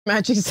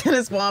Magic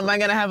tennis ball. Am I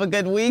gonna have a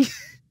good week?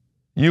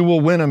 You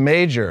will win a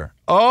major.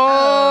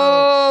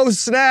 Oh,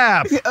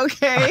 snap.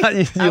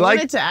 Okay. I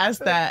wanted to ask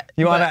that.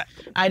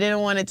 I didn't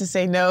want it to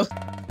say no.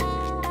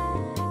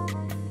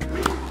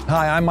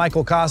 Hi, I'm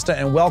Michael Kosta,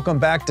 and welcome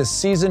back to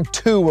Season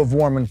 2 of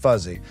Warm and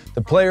Fuzzy.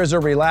 The players are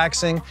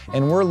relaxing,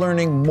 and we're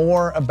learning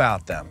more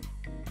about them.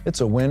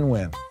 It's a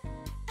win-win.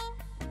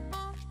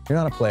 You're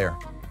not a player.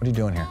 What are you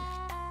doing here?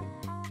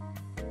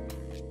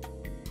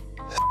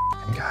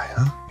 Guy,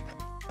 huh?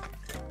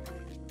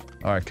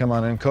 All right, come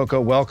on in. Coco,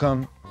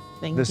 welcome.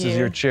 Thank you. This is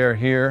your chair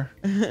here.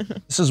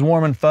 This is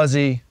Warm and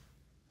Fuzzy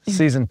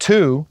Season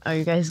 2. Oh,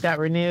 you guys got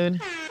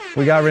renewed?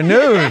 We got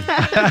renewed.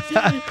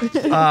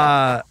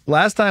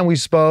 Last time we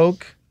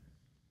spoke,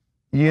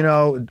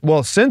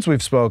 since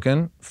we've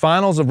spoken,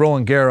 finals of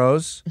Roland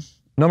Garros,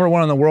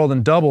 #1 in the world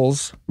in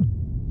doubles.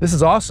 This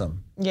is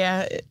awesome.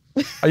 Yeah.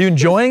 Are you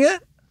enjoying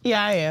it?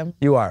 Yeah, I am.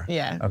 You are?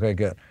 Yeah. Okay,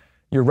 good.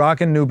 You're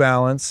rocking New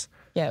Balance.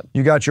 Yep.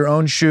 You got your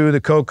own shoe, the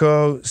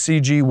Coco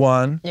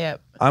CG1. Yep.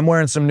 I'm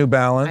wearing some New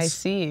Balance. I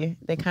see.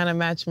 They kind of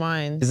match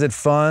mine. Is it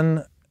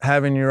fun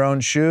having your own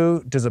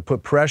shoe? Does it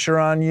put pressure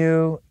on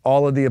you?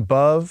 All of the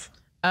above?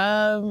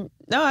 No,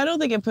 I don't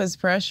think it puts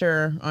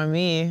pressure on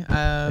me.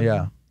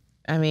 Yeah.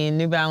 I mean,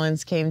 New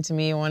Balance came to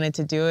me, wanted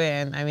to do it,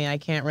 and I mean, I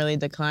can't really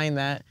decline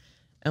that.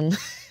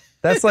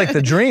 That's like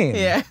the dream.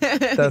 Yeah.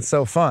 That's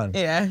so fun.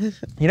 Yeah.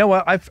 You know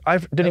what? I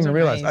didn't even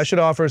realize. Nice. I should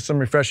offer some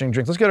refreshing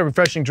drinks. Let's get a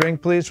refreshing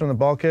drink, please, from the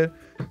ball kid.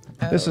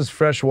 Oh. This is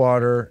fresh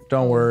water.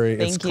 Don't worry.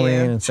 It's Thank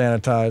clean you. and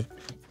sanitized.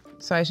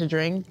 So I should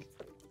drink?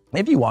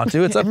 If you want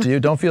to, it's up to you.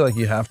 Don't feel like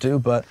you have to,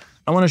 but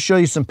I want to show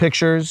you some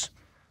pictures.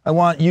 I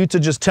want you to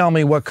just tell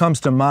me what comes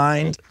to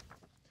mind.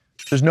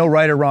 There's no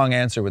right or wrong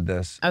answer with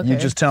this. Okay. You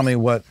just tell me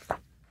what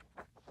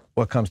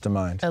comes to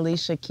mind.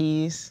 Alicia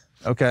Keys.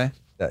 Okay.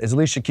 Is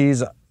Alicia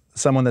Keys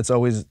someone that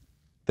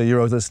you're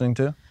always listening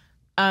to?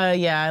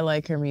 Yeah, I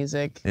like her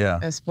music. Yeah.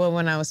 Especially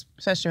when I was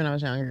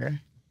younger.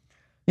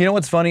 You know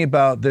what's funny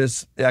about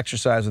this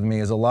exercise with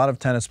me is a lot of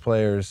tennis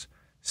players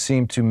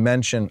seem to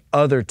mention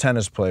other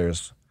tennis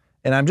players.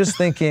 And I'm just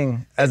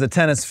thinking, as a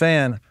tennis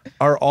fan,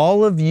 are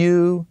all of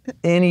you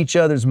in each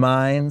other's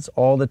minds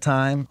all the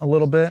time a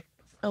little bit?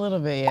 A little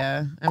bit,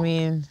 yeah. I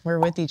mean, we're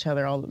with each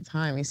other all the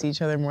time. We see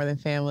each other more than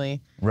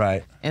family.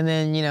 Right. And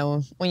then,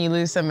 when you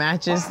lose some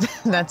matches,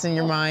 that's in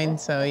your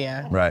mind, so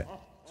yeah. Right.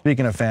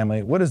 Speaking of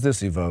family, what does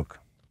this evoke?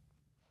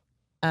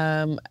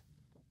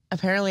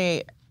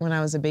 Apparently, when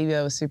I was a baby,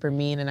 I was super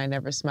mean and I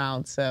never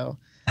smiled, so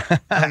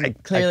I'm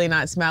clearly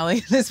not smiling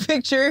in this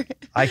picture.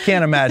 I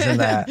can't imagine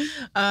that.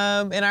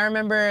 And I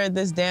remember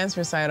this dance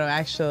recital,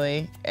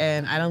 actually,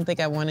 and I don't think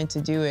I wanted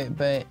to do it,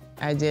 but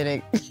I did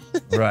it.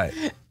 Right.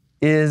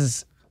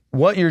 Is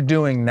what you're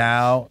doing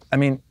now, I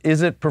mean,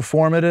 is it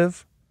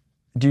performative?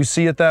 Do you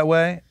see it that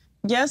way?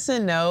 Yes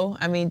and no.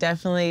 I mean,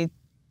 definitely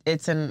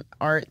it's an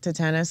art to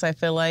tennis, I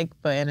feel like,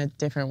 but in a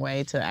different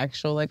way to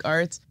actual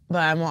arts.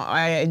 But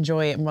I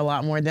enjoy it a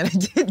lot more than I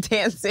did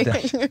dancing.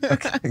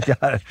 Okay,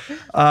 got it.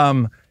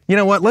 You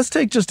know what? Let's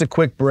take just a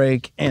quick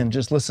break and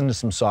just listen to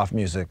some soft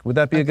music. Would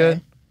that be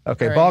good?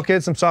 Okay, right. Ball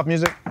kids, some soft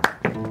music.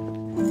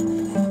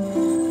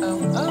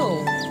 Oh.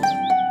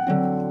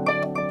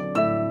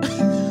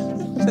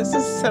 This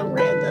is so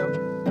random.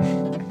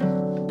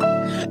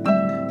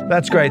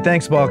 That's great.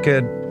 Thanks, Ball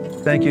kid.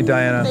 Thank you,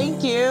 Diana.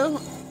 Thank you.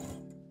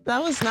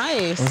 That was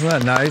nice. Wasn't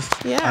that nice?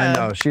 Yeah. I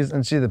know. She's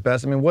the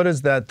best. I mean, what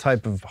does that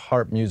type of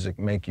harp music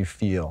make you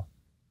feel?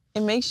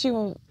 It makes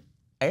you,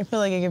 I feel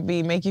like it could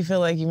make you feel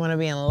like you want to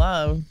be in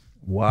love.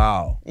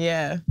 Wow.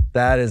 Yeah.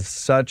 That is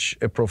such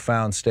a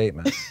profound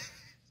statement.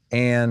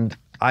 And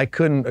I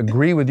couldn't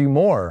agree with you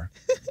more.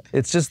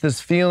 It's just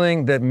this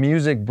feeling that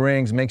music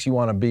brings, makes you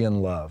want to be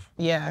in love.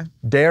 Yeah.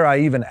 Dare I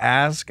even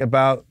ask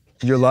about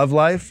your love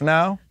life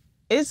now?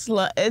 It's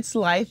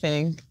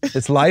lifing.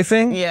 It's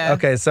lifing? Yeah.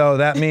 Okay, so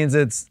that means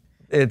it's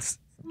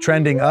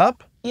trending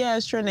up? Yeah,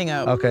 it's trending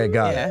up. Okay,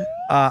 got it.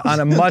 On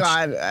a much...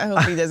 God, I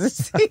hope he doesn't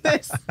see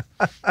this.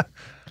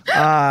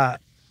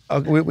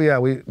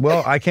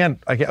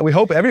 We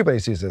hope everybody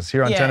sees this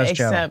here on Tennis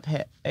Channel.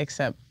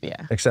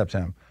 Except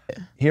him.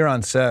 Here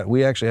on set,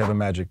 we actually have a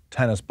magic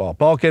tennis ball.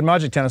 Ball kid,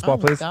 magic tennis ball,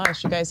 please. Oh my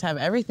gosh, you guys have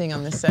everything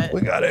on the set.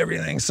 We got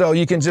everything. So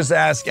you can just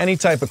ask any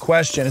type of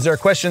question. Is there a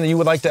question that you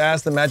would like to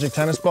ask the magic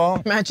tennis ball?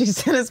 Magic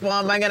tennis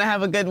ball, am I gonna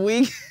have a good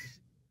week?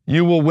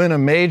 You will win a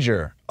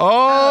major.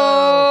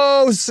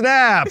 Oh,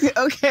 snap.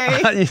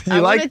 Okay.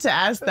 I wanted to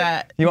ask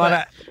that.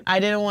 I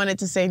didn't want it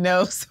to say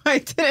no, so I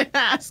didn't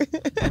ask.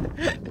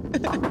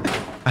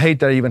 I hate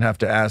that I even have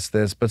to ask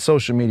this, but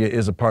social media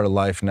is a part of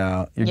life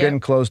now. You're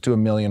getting close to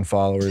 1 million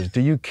followers. Do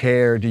you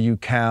care? Do you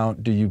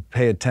count? Do you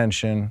pay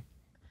attention?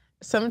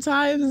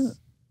 Sometimes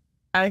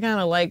I kind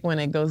of like when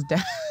it goes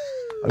down.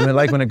 I mean,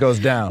 like when it goes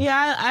down.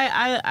 Yeah,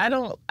 I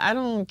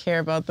don't care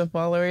about the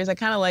followers. I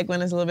kind of like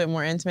when it's a little bit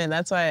more intimate.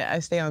 That's why I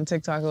stay on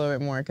TikTok a little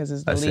bit more, because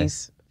it's the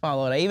least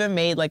followed. I even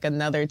made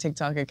another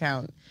TikTok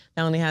account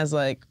that only has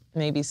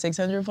maybe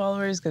 600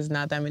 followers, because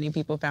not that many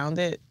people found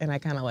it, and I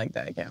kind of like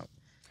that account.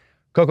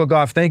 Coco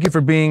Gauff, thank you for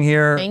being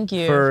here. Thank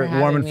you for having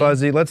Warm and me.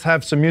 Fuzzy. Let's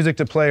have some music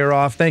to play her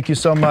off. Thank you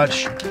so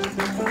much. You're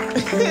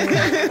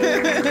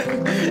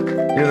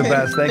the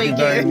best. Thank you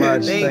very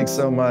much. Thanks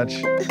so much.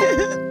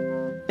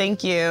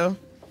 Thank you.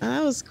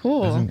 That was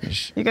cool.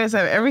 You guys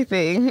have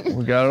everything.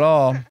 We got it all.